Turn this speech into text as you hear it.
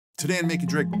Today on Make and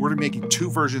Drink, we're making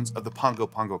two versions of the Pago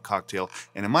Pago cocktail,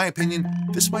 and in my opinion,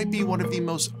 this might be one of the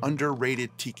most underrated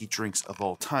tiki drinks of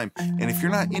all time. And if you're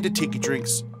not into tiki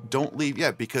drinks, don't leave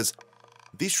yet, because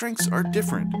these drinks are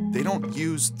different. They don't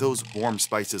use those warm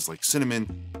spices like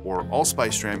cinnamon or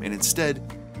allspice dram, and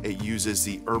instead, it uses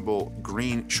the herbal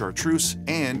green chartreuse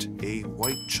and a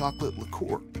white chocolate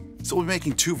liqueur. So we'll be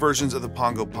making two versions of the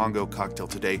Pago Pago cocktail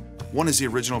today. One is the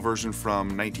original version from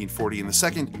 1940, and the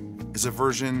second is a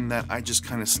version that I just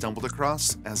kind of stumbled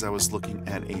across as I was looking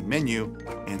at a menu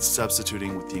and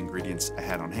substituting with the ingredients I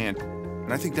had on hand.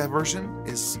 And I think that version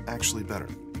is actually better.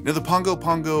 Now, the Pago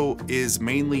Pago is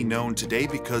mainly known today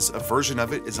because a version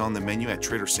of it is on the menu at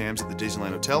Trader Sam's at the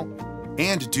Disneyland Hotel,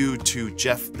 and due to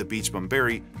Jeff the Beachbum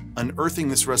Berry unearthing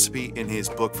this recipe in his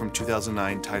book from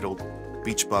 2009 titled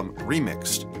Beachbum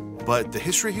Remixed. But the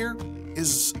history here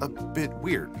is a bit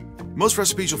weird. Most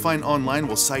recipes you'll find online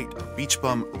will cite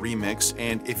Beachbum Remix,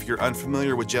 and if you're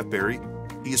unfamiliar with Jeff Berry,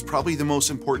 he is probably the most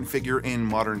important figure in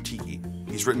modern tiki.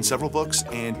 He's written several books,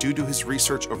 and due to his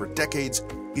research over decades,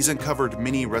 he's uncovered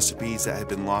many recipes that had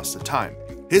been lost to time.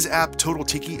 His app, Total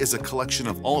Tiki, is a collection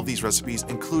of all of these recipes,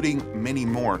 including many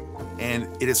more, and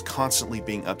it is constantly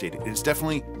being updated. It is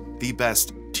definitely the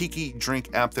best tiki drink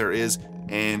app there is,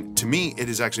 and to me, it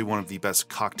is actually one of the best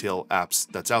cocktail apps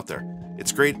that's out there.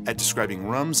 It's great at describing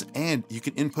rums, and you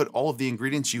can input all of the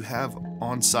ingredients you have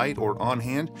on site or on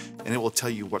hand, and it will tell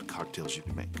you what cocktails you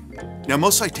can make. Now,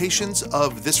 most citations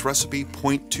of this recipe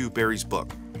point to Berry's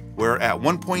book, where at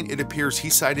one point it appears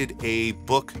he cited a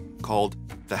book called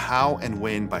The How and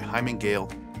When by Hyman, Gale,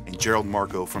 and Gerald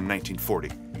Marco from 1940.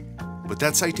 But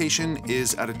that citation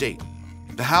is out of date.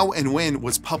 The How and When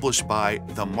was published by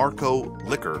the Marco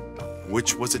Liquor,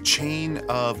 which was a chain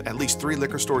of at least 3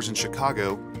 liquor stores in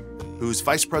Chicago, whose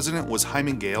vice president was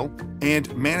Hyman Gale,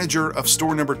 and manager of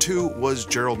store number 2 was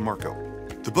Gerald Marco.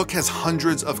 The book has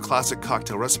hundreds of classic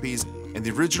cocktail recipes, and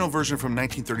the original version from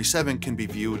 1937 can be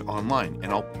viewed online,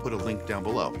 and I'll put a link down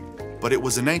below. But it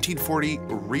was a 1940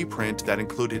 reprint that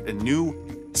included a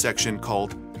new section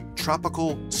called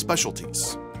Tropical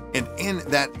Specialties. And in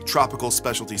that Tropical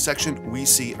Specialties section, we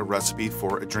see a recipe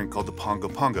for a drink called the Pago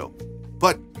Pago.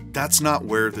 But that's not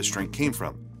where this drink came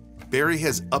from. Berry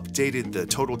has updated the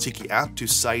Total Tiki app to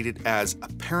cite it as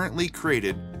apparently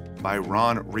created by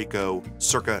Ronrico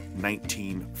circa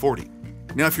 1940.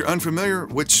 Now, if you're unfamiliar,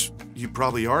 which you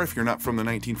probably are if you're not from the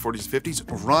 1940s and 50s,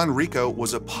 Ronrico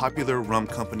was a popular rum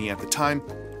company at the time,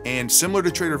 and similar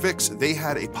to Trader Vic's, they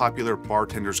had a popular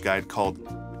bartender's guide called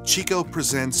Chico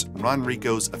Presents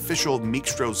Ronrico's Official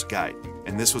Mixtro's Guide,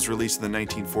 and this was released in the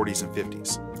 1940s and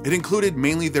 50s. It included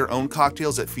mainly their own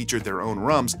cocktails that featured their own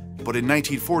rums, but in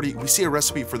 1940, we see a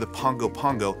recipe for the Pago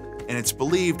Pago, and it's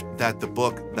believed that the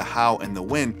book The How and the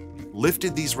When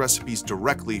lifted these recipes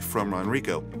directly from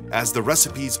Ronrico, as the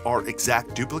recipes are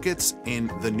exact duplicates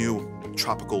in the new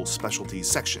Tropical Specialties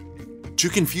section. To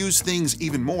confuse things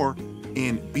even more,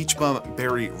 in Beachbum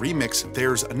Berry Remix,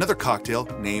 there's another cocktail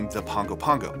named the Pago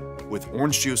Pago, with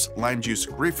orange juice, lime juice,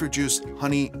 grapefruit juice,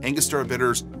 honey, Angostura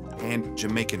bitters, and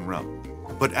Jamaican rum.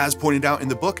 But as pointed out in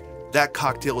the book, that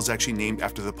cocktail is actually named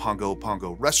after the Pago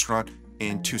Pago restaurant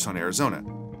in Tucson, Arizona.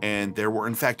 And there were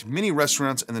in fact many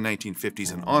restaurants in the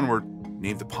 1950s and onward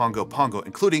named the Pago Pago,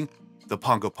 including the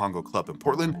Pago Pago Club in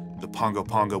Portland, the Pago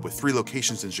Pago with 3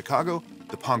 locations in Chicago,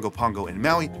 the Pago Pago in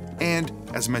Maui, and,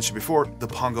 as mentioned before, the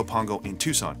Pago Pago in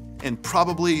Tucson, and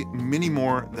probably many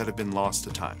more that have been lost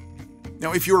to time.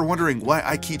 Now, if you were wondering why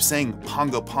I keep saying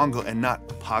Pago Pago and not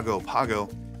Pago Pago,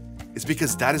 it's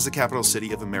because that is the capital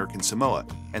city of American Samoa,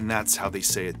 and that's how they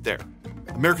say it there.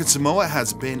 American Samoa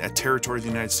has been a territory of the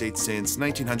United States since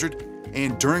 1900,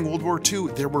 and during World War II,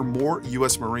 there were more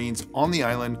US Marines on the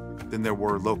island than there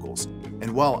were locals.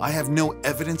 And while I have no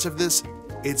evidence of this,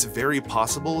 it's very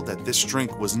possible that this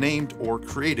drink was named or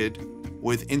created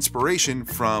with inspiration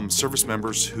from service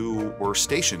members who were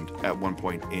stationed at one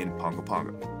point in Pago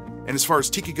Pago. And as far as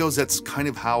tiki goes, that's kind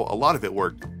of how a lot of it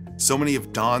worked. So many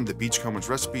of Don the Beachcomber's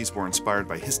recipes were inspired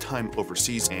by his time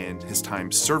overseas and his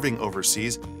time serving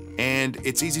overseas, and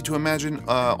it's easy to imagine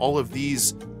all of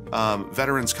these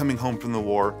veterans coming home from the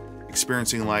war,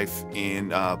 experiencing life in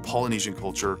Polynesian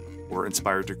culture, were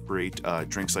inspired to create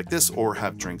drinks like this or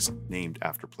have drinks named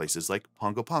after places like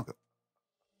Pago Pago.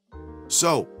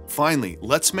 So finally,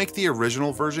 let's make the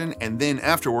original version, and then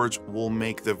afterwards we'll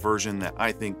make the version that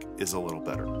I think is a little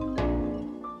better.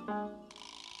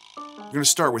 We're going to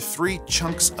start with 3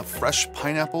 chunks of fresh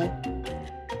pineapple,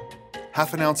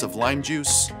 half an ounce of lime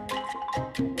juice,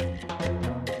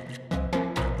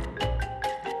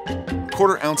 a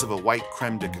quarter ounce of a white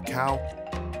creme de cacao,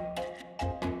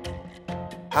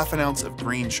 half an ounce of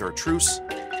green chartreuse,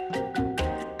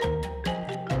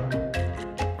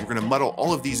 We're going to muddle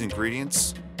all of these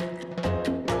ingredients.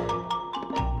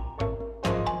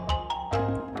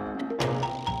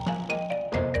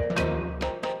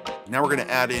 Now we're going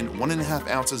to add in 1.5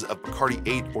 ounces of Bacardi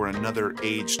 8 or another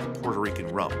aged Puerto Rican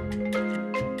rum.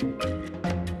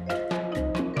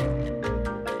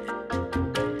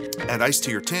 Add ice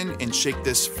to your tin and shake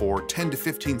this for 10 to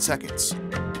 15 seconds.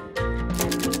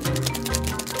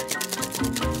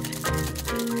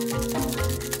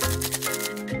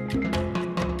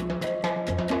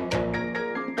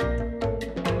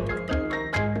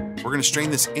 We're going to strain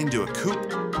this into a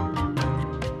coupe.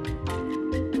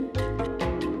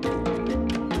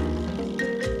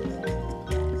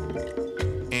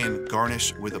 And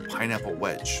garnish with a pineapple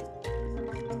wedge.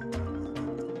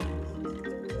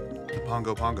 The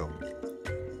Pago Pago.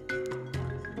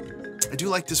 I do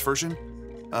like this version.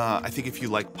 I think if you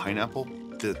like pineapple,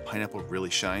 the pineapple really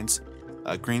shines.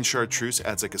 Green Chartreuse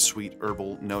adds like a sweet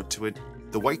herbal note to it.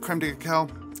 The White Creme de Cacao,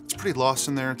 it's pretty lost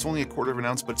in there. It's only 1/4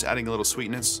 ounce, but it's adding a little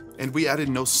sweetness. And we added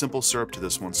no simple syrup to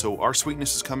this one. So our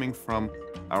sweetness is coming from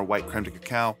our White Creme de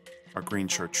Cacao, our Green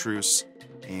Chartreuse,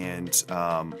 and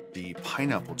the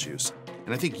pineapple juice.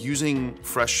 And I think using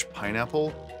fresh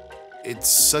pineapple, it's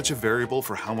such a variable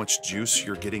for how much juice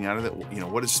you're getting out of it. You know,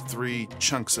 what is 3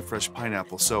 chunks of fresh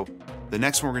pineapple? So the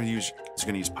next one we're going to use is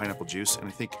going to use pineapple juice, and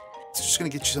I think it's just going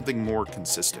to get you something more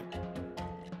consistent.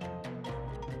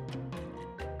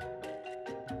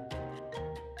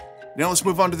 Now let's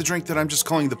move on to the drink that I'm just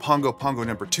calling the Pago Pago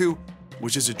number 2,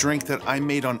 which is a drink that I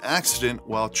made on accident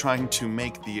while trying to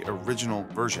make the original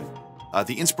version.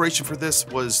 The inspiration for this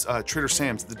was Trader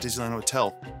Sam's at the Disneyland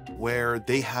Hotel, where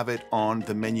they have it on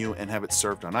the menu and have it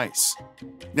served on ice.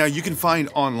 Now you can find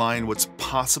online what's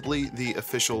possibly the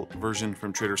official version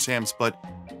from Trader Sam's, but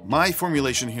my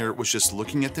formulation here was just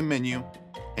looking at the menu,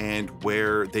 and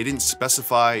where they didn't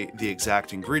specify the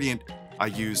exact ingredient, I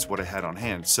used what I had on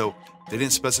hand. So they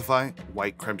didn't specify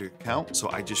white creme de cacao, so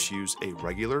I just used a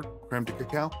regular creme de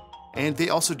cacao. And they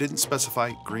also didn't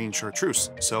specify green chartreuse,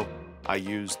 so I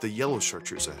used the yellow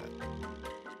chartreuse I had.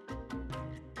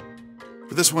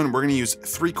 For this one, we're going to use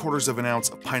 3/4 ounce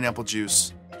of pineapple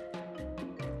juice,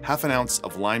 1/2 ounce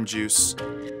of lime juice,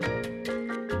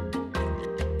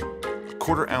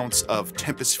 1/4 ounce of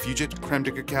Tempest Fugit creme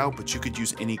de cacao, but you could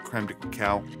use any creme de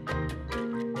cacao,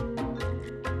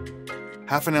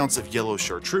 1/2 ounce of yellow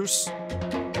chartreuse,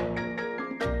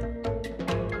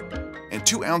 and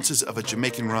 2 ounces of a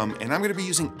Jamaican rum. And I'm going to be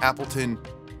using Appleton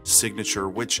Signature,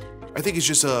 which I think is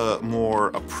just a more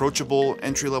approachable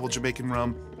entry-level Jamaican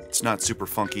rum. It's not super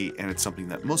funky, and it's something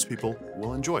that most people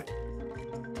will enjoy.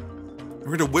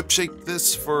 We're going to whip shake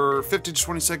this for 15 to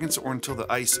 20 seconds or until the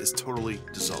ice is totally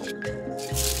dissolved.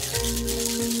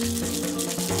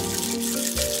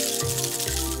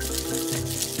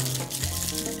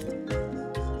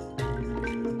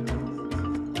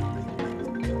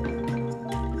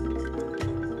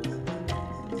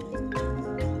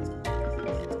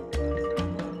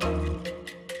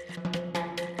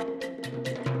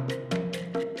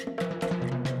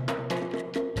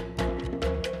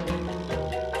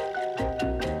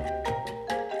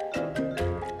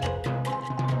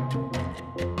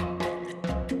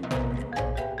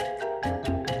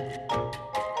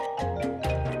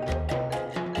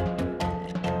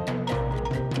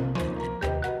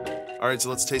 All right, so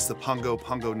let's taste the Pago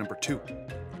Pago number 2.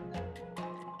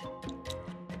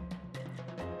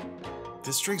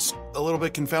 This drink's a little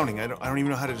bit confounding. I don't even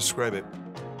know how to describe it.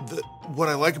 What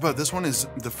I like about this one is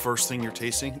the first thing you're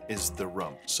tasting is the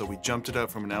rum. So we jumped it up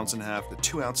from 1.5 ounces to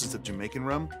 2 ounces of Jamaican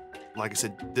rum. Like I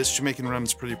said, this Jamaican rum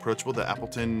is pretty approachable. The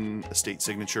Appleton Estate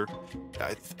Signature,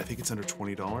 I think it's under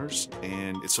 $20,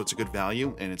 and so it's a good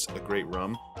value, and it's a great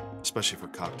rum, especially for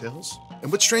cocktails.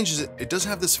 And what's strange is it does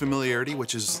have this familiarity,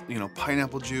 which is, you know,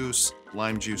 pineapple juice,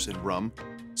 lime juice, and rum.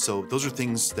 So those are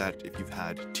things that if you've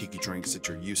had tiki drinks that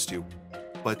you're used to.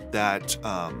 But that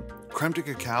creme de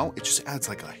cacao, it just adds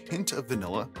like a hint of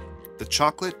vanilla. The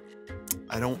chocolate,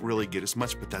 I don't really get as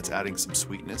much, but that's adding some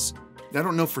sweetness. Now, I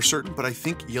don't know for certain, but I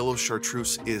think yellow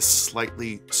chartreuse is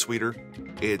slightly sweeter.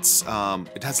 It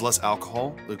has less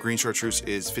alcohol. The green chartreuse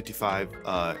is 55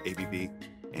 ABV,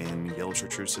 and yellow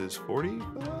chartreuse is 40.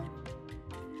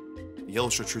 Yellow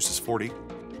chartreuse is 40.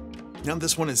 Now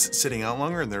this one is sitting out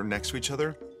longer, and they're next to each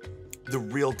other. The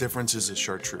real difference is the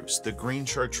chartreuse. The green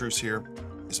chartreuse here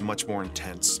is much more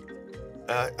intense.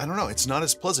 I don't know, it's not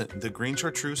as pleasant. The green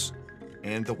chartreuse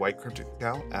and the white creme de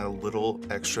cacao add a little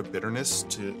extra bitterness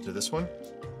to this one.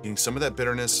 Getting some of that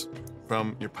bitterness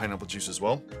from your pineapple juice as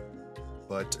well.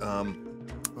 But I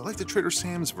like the Trader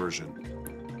Sam's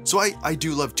version. So I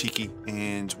do love tiki,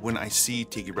 and when I see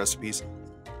tiki recipes,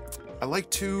 I like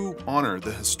to honor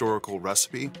the historical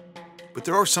recipe, but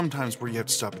there are some times where you have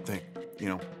to stop and think, you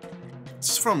know.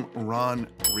 This is from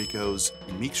Ronrico's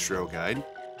Mixtro guide.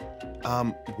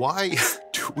 Why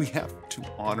do we have to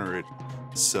honor it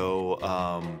so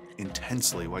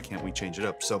intensely? Why can't we change it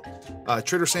up? So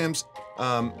Trader Sam's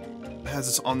has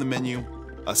this on the menu,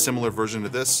 a similar version to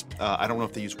this. I don't know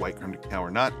if they use White Creme de Cacao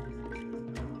or not.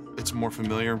 It's more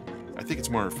familiar. I think it's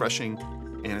more refreshing,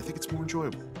 and I think it's more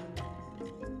enjoyable.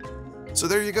 So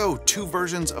there you go, 2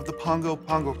 versions of the Pago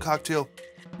Pago Cocktail.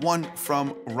 One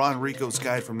from Ronrico's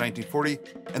guide from 1940,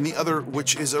 and the other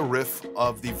which is a riff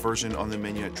of the version on the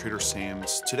menu at Trader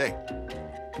Sam's today.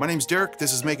 My name's Derek,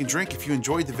 this is Make and Drink. If you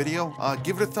enjoyed the video,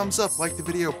 give it a thumbs up, like the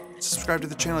video, subscribe to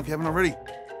the channel if you haven't already.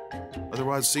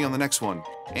 Otherwise, see you on the next one.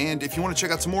 And if you want to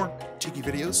check out some more tiki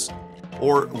videos,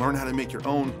 or learn how to make your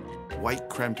own White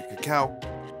Creme de Cacao,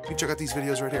 you can check out these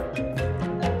videos right here.